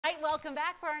right, welcome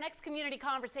back for our next community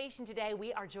conversation today.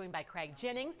 We are joined by Craig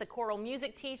Jennings, the choral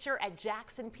music teacher at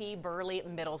Jackson P. Burley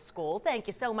Middle School. Thank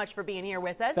you so much for being here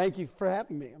with us. Thank you for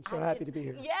having me. I'm so happy to be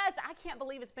here. Yes, I can't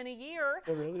believe it's been a year.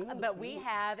 It really is. But we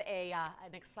have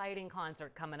an exciting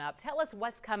concert coming up. Tell us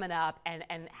what's coming up and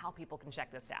how people can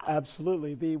check this out.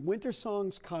 Absolutely. The Winter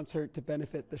Songs concert to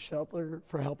benefit the Shelter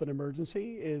for Help in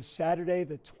Emergency is Saturday,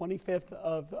 the 25th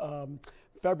of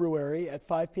February at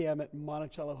 5 p.m. at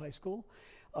Monticello High School.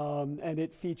 And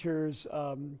it features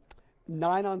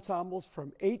 9 ensembles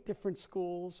from 8 different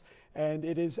schools, and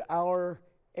it is our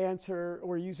answer.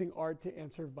 We're using art to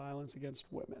answer violence against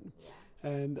women.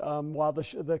 And while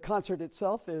the concert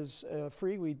itself is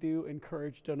free, we do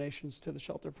encourage donations to the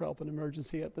Shelter for Help in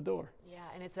Emergency at the door. Yeah,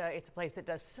 and it's a place that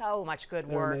does so much good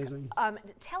They're work. amazing.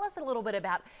 Tell us a little bit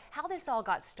about how this all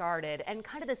got started and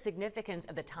kind of the significance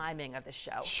of the timing of the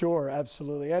show. Sure,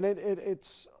 absolutely. And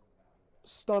it's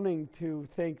stunning to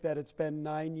think that it's been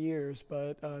 9 years,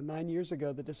 but 9 years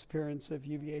ago, the disappearance of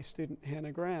UVA student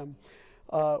Hannah Graham.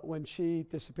 When she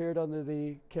disappeared under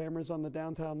the cameras on the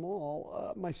downtown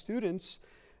mall, my students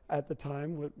at the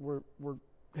time were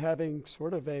having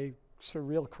sort of a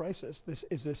surreal crisis.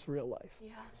 Is this real life?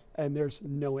 Yeah. And there's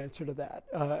no answer to that.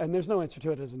 And there's no answer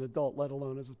to it as an adult, let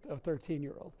alone as a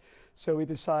 13-year-old. So we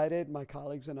decided, my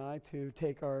colleagues and I, to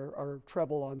take our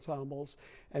treble ensembles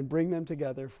and bring them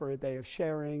together for a day of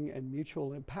sharing and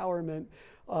mutual empowerment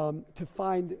to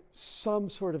find some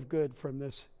sort of good from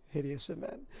this hideous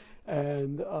event.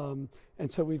 And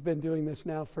so we've been doing this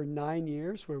now for 9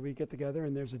 years, where we get together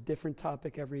and there's a different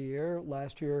topic every year.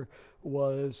 Last year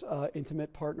was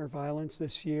intimate partner violence.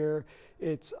 This year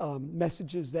it's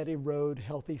messages that erode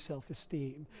healthy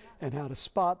self-esteem and how to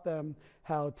spot them,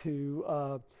 how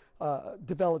to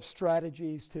develop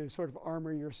strategies to sort of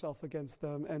armor yourself against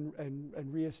them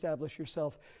and reestablish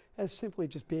yourself as simply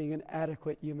just being an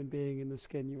adequate human being in the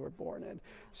skin you were born in.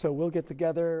 So we'll get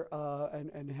together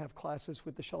and have classes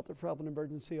with the Shelter for Help in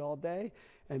Emergency all day,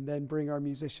 and then bring our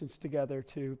musicians together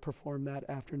to perform that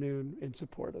afternoon in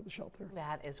support of the shelter.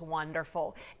 That is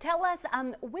wonderful. Tell us,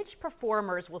 which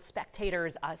performers will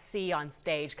spectators see on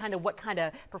stage? Kind of what kind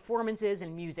of performances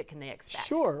and music can they expect?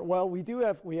 Sure. Well,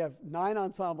 we have 9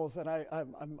 ensembles, and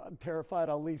I'm terrified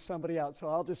I'll leave somebody out, so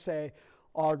I'll just say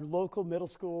our local middle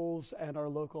schools and our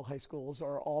local high schools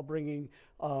are all bringing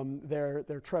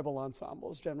their treble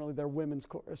ensembles. Generally, they're women's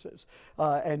choruses.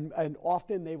 And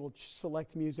often they will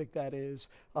select music that is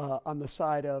on the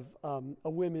side of a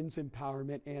women's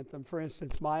empowerment anthem. For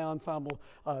instance, my ensemble,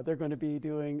 they're going to be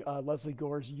doing Leslie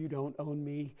Gore's You Don't Own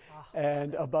Me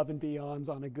and Above and Beyond's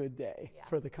On a Good Day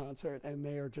for the concert. And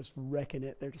they are just wrecking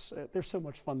it. They're so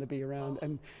much fun to be around.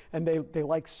 And they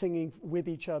like singing with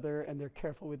each other, and they're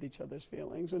careful with each other's feelings.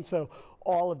 And so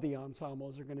all of the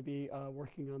ensembles are going to be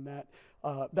working on that.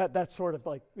 That's sort of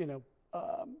like,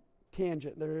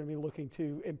 tangent. They're going to be looking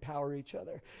to empower each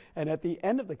other. And at the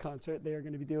end of the concert, they are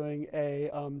going to be doing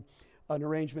an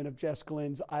arrangement of Jess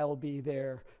Glynn's I'll Be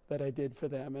There that I did for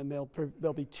them. And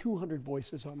there'll be 200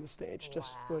 voices on the stage,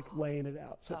 just like laying it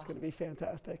out. So it's going to be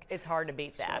fantastic. It's hard to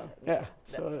beat that. Yeah.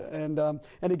 So,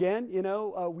 and again,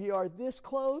 we are this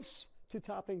close to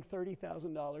topping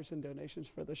 $30,000 in donations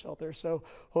for the shelter. So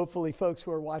hopefully folks who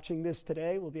are watching this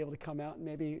today will be able to come out and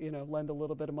maybe, lend a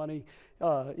little bit of money,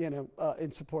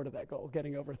 in support of that goal,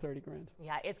 getting over 30 grand.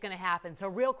 Yeah, it's going to happen. So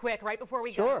real quick, right before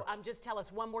we go, just tell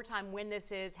us one more time when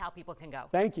this is, how people can go.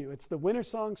 Thank you. It's the Winter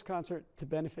Songs concert to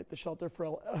benefit the Shelter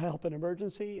for Help in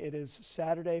Emergency. It is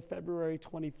Saturday, February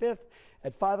 25th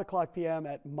at 5 p.m.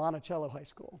 at Monticello High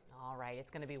School. All right, it's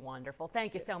going to be wonderful.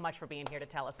 Thank you so much for being here to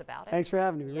tell us about it. Thanks for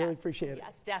having me. We really appreciate it.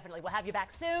 Yes, definitely. We'll have you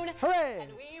back soon. Hooray!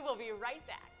 And we will be right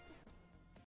back.